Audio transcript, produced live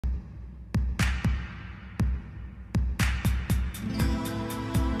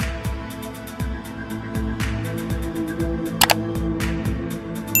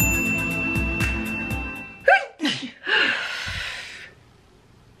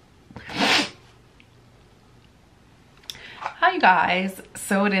Hi you guys,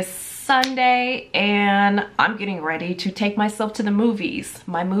 so it is Sunday and I'm getting ready to take myself to the movies.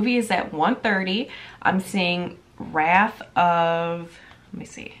 My movie is at 1:30. I'm seeing Wrath of, let me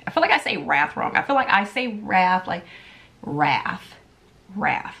see, I feel like I say Wrath wrong. I feel like I say Wrath like Wrath.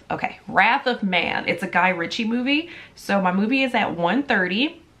 Okay, Wrath of Man. It's a Guy Ritchie movie. So my movie is at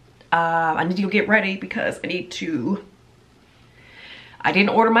 1:30. I need to go get ready because I didn't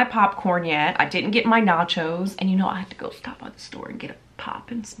order my popcorn yet. I didn't get my nachos. And you know, I have to go stop by the store and get a pop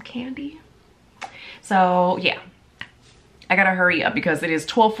and some candy. So yeah, I gotta hurry up because it is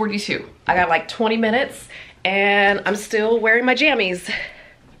 12:42. I got like 20 minutes and I'm still wearing my jammies.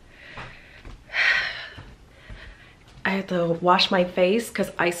 I have to wash my face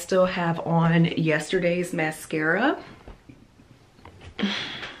because I still have on yesterday's mascara.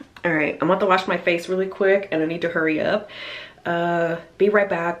 All right, I'm about to wash my face really quick and I need to hurry up. Be right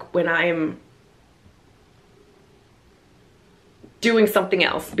back when I'm doing something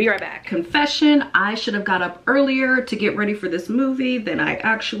else. Be right back. Confession, I should have got up earlier to get ready for this movie than I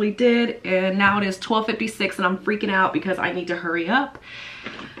actually did. And now it is 12:56 and I'm freaking out because I need to hurry up.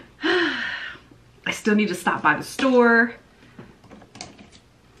 I still need to stop by the store.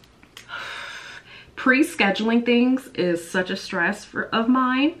 Pre-scheduling things is such a stress of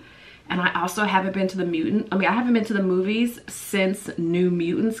mine. And I also haven't been to I haven't been to the movies since New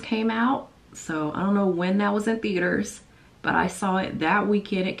Mutants came out. So I don't know when that was in theaters, but I saw it that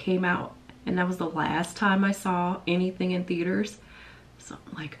weekend it came out. And that was the last time I saw anything in theaters. So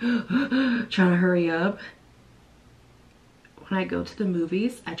I'm like, trying to hurry up. When I go to the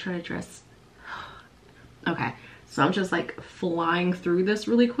movies, I try to dress. Okay, so I'm just like flying through this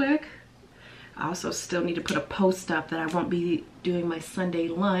really quick. I also still need to put a post up that I won't be doing my Sunday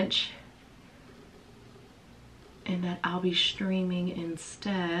lunch and that I'll be streaming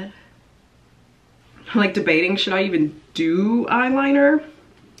instead. I'm like debating, should I even do eyeliner?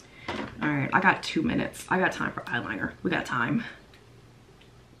 All right, I got 2 minutes. I got time for eyeliner. We got time.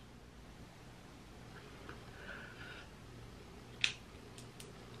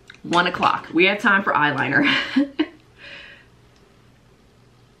 One o'clock. We have time for eyeliner.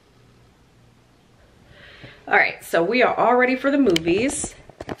 All right, so we are all ready for the movies.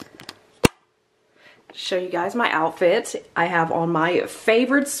 Show you guys my outfit. I have on my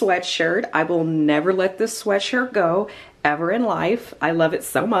favorite sweatshirt. I will never let this sweatshirt go ever in life. I love it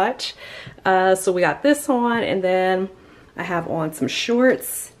so much. So we got this on, and then I have on some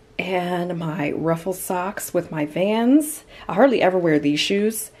shorts and my ruffle socks with my Vans. I hardly ever wear these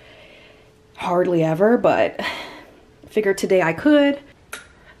shoes. Hardly ever, but I figured today I could.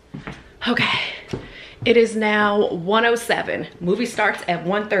 Okay. It is now 1:07. Movie starts at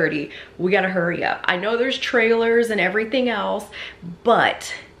 1:30. We gotta hurry up. I know there's trailers and everything else,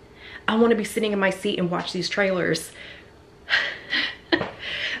 but I wanna be sitting in my seat and watch these trailers.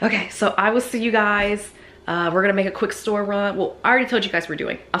 Okay, so I will see you guys. We're gonna make a quick store run. Well, I already told you guys what we're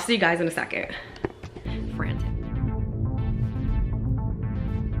doing. I'll see you guys in a second. Frantic.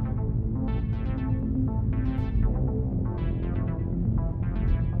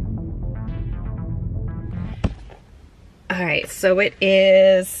 All right, so it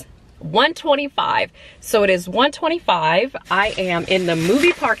is 1:25. So it is 1:25. I am in the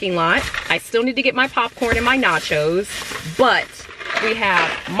movie parking lot. I still need to get my popcorn and my nachos, but we have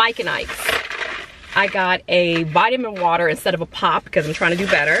Mike and Ike's. I got a vitamin water instead of a pop because I'm trying to do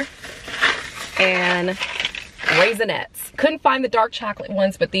better. And Raisinets. Couldn't find the dark chocolate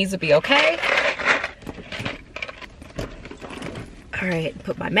ones, but these would be okay. All right,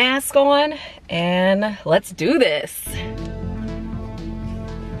 put my mask on and let's do this.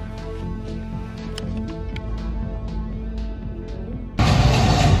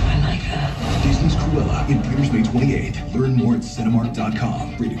 Disney's Cruella in theaters May 28th. Learn more at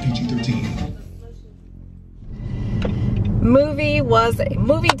cinemark.com. Rated PG-13.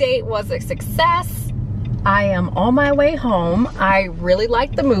 Movie date was a success. I am on my way home. I really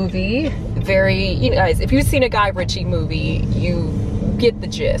liked the movie. You guys, if you've seen a Guy Ritchie movie, you get the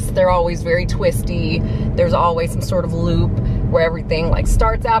gist. They're always very twisty. There's always some sort of loop where everything like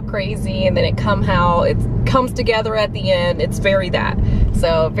starts out crazy and then it comes together at the end. It's very that.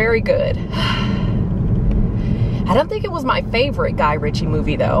 So very good. I don't think it was my favorite Guy Ritchie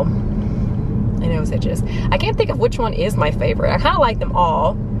movie though. I know I can't think of which one is my favorite. I kind of like them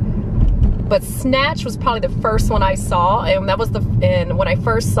all. But Snatch was probably the first one I saw, and when I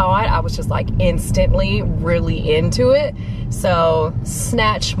first saw it, I was just like instantly really into it. So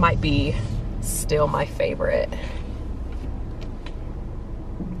Snatch might be still my favorite.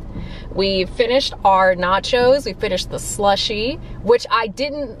 We finished our nachos. We finished the slushie, which I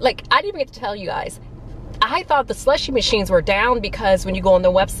didn't even get to tell you guys. I thought the slushy machines were down because when you go on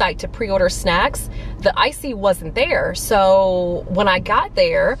the website to pre-order snacks, the icy wasn't there. So when I got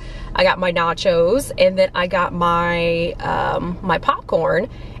there, I got my nachos, and then I got my my popcorn,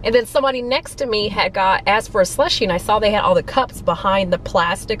 and then somebody next to me had asked for a slushy, and I saw they had all the cups behind the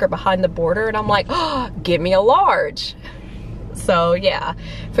plastic or behind the border, and I'm like, oh, give me a large. So yeah,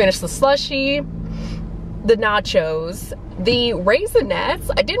 finished the slushy, the nachos. The Raisinets,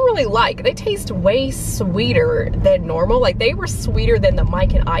 I didn't really like. They taste way sweeter than normal. Like, they were sweeter than the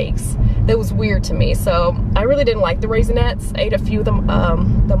Mike and Ike's. That was weird to me. So I really didn't like the Raisinets. I ate a few of them,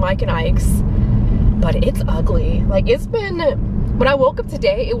 the Mike and Ike's. But it's ugly. Like, it's been, when I woke up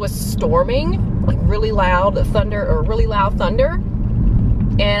today, it was storming, like really loud thunder.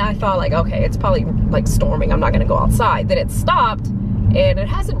 And I thought, like, okay, it's probably like storming. I'm not gonna go outside. Then it stopped. And it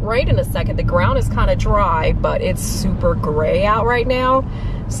hasn't rained in a second. The ground is kind of dry, but it's super gray out right now.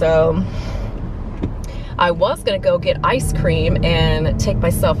 So I was gonna go get ice cream and take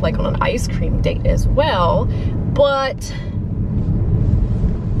myself like on an ice cream date as well. But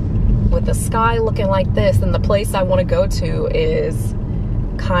with the sky looking like this, and the place I wanna go to is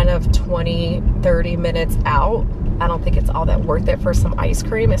kind of 20-30 minutes out, I don't think it's all that worth it for some ice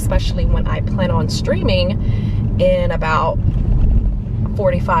cream, especially when I plan on streaming in about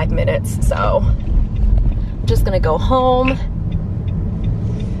 45 minutes. So I'm just gonna go home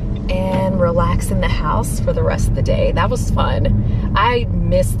and relax in the house for the rest of the day. That was fun. I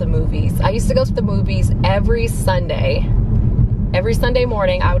miss the movies. I used to go to the movies every Sunday. Every Sunday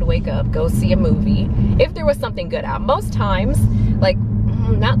morning I would wake up, go see a movie if there was something good out. Most times, like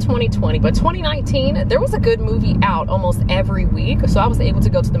not 2020, but 2019, there was a good movie out almost every week. So I was able to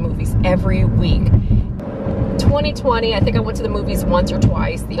go to the movies every week. 2020, I think I went to the movies once or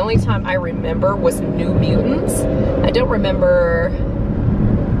twice. The only time I remember was New Mutants. I don't remember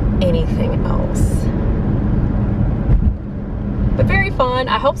anything else. But very fun.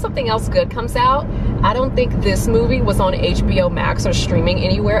 I hope something else good comes out. I don't think this movie was on HBO Max or streaming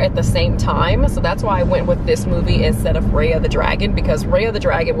anywhere at the same time. So that's why I went with this movie instead of Raya the Dragon, because Raya the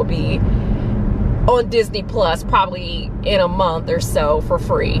Dragon will be on Disney Plus probably in a month or so for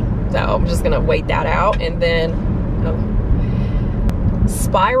free. So I'm just gonna wait that out. And then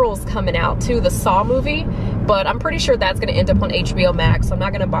Spiral's coming out too, the Saw movie, but I'm pretty sure that's gonna end up on HBO Max, so I'm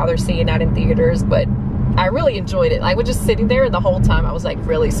not gonna bother seeing that in theaters. But I really enjoyed it. I was just sitting there, and the whole time I was like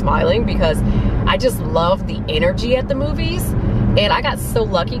really smiling because I just love the energy at the movies. And I got so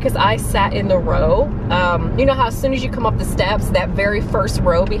lucky because I sat in the row. You know how as soon as you come up the steps, that very first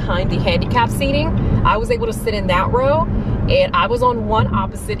row behind the handicap seating, I was able to sit in that row, and I was on one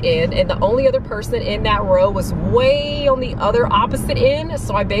opposite end, and the only other person in that row was way on the other opposite end.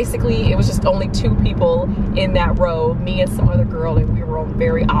 So it was just only two people in that row, me and some other girl, and we were on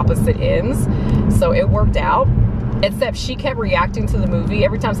very opposite ends. So it worked out. Except she kept reacting to the movie.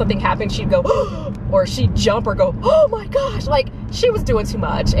 Every time something happened, she'd go, or she'd jump or go, oh my gosh, like she was doing too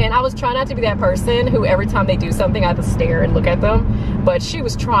much. And I was trying not to be that person who every time they do something, I have to stare and look at them. But she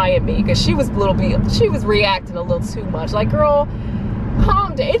was trying me because she was reacting a little too much. Like, girl,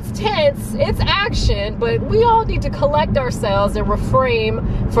 calm down. It's tense, it's action, but we all need to collect ourselves and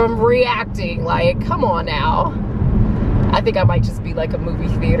refrain from reacting. Like, come on now. I think I might just be like a movie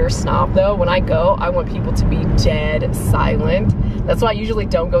theater snob though. When I go, I want people to be dead silent. That's why I usually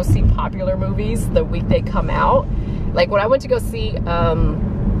don't go see popular movies the week they come out. Like when I went to go see,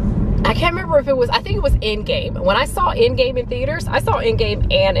 I can't remember if it was, I think it was Endgame. When I saw Endgame in theaters, I saw Endgame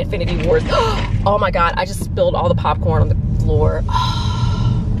and Infinity Wars. Oh my God, I just spilled all the popcorn on the floor.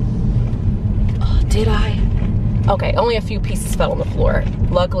 Did I? Okay, only a few pieces fell on the floor.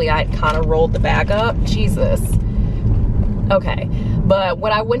 Luckily, I kind of rolled the bag up. Jesus. Okay, but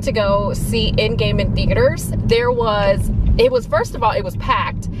when I went to go see Endgame in theaters, first of all, it was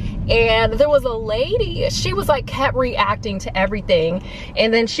packed, and there was a lady, she was like, kept reacting to everything,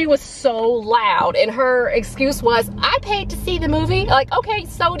 and then she was so loud, and her excuse was, I paid to see the movie. Like, okay,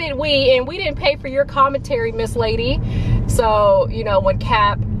 so did we, and we didn't pay for your commentary, Miss Lady. So, you know, when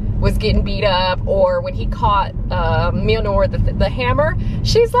Cap was getting beat up, or when he caught Mjolnir the hammer,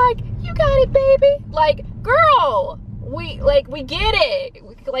 she's like, you got it, baby. Like, girl, we get it.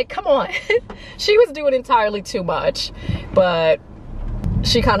 Like, come on. She was doing entirely too much, but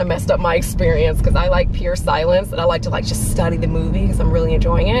she kind of messed up my experience because I like pure silence, and I like to like just study the movie because I'm really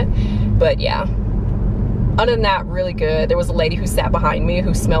enjoying it. But yeah, other than that, really good. There was a lady who sat behind me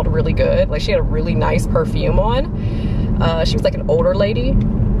who smelled really good. Like, she had a really nice perfume on. She was like an older lady.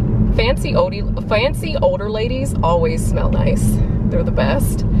 Fancy older ladies always smell nice. They're the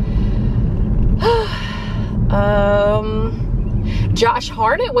best. Josh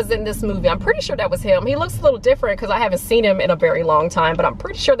Hartnett was in this movie. I'm pretty sure that was him. He looks a little different because I haven't seen him in a very long time, but I'm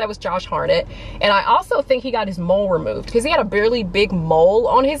pretty sure that was Josh Hartnett. And I also think he got his mole removed because he had a really big mole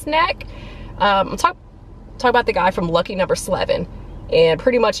on his neck. I'm talking about the guy from Lucky Number 11 and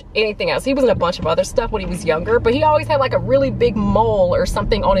pretty much anything else. He was in a bunch of other stuff when he was younger, but he always had like a really big mole or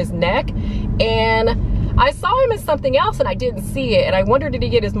something on his neck. And I saw him in something else and I didn't see it. And I wondered, did he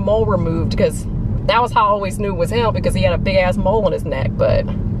get his mole removed? Because that was how I always knew it was him, because he had a big ass mole on his neck, but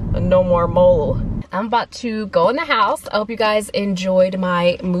no more mole. I'm about to go in the house. I hope you guys enjoyed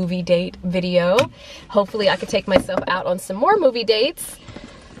my movie date video. Hopefully I could take myself out on some more movie dates.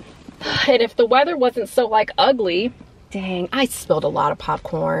 And if the weather wasn't so like ugly, dang, I spilled a lot of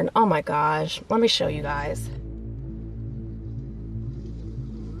popcorn. Oh my gosh, let me show you guys.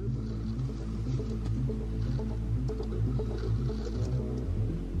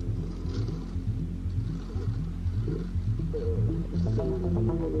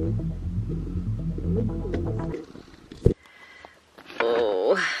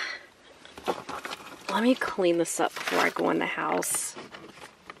 Oh, let me clean this up before I go in the house.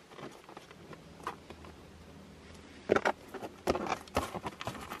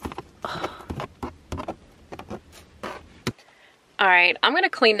 All right, I'm gonna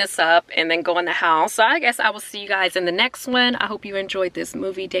clean this up and then go in the house. So I guess I will see you guys in the next one. I hope you enjoyed this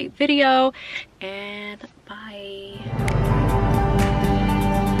movie date video, and bye.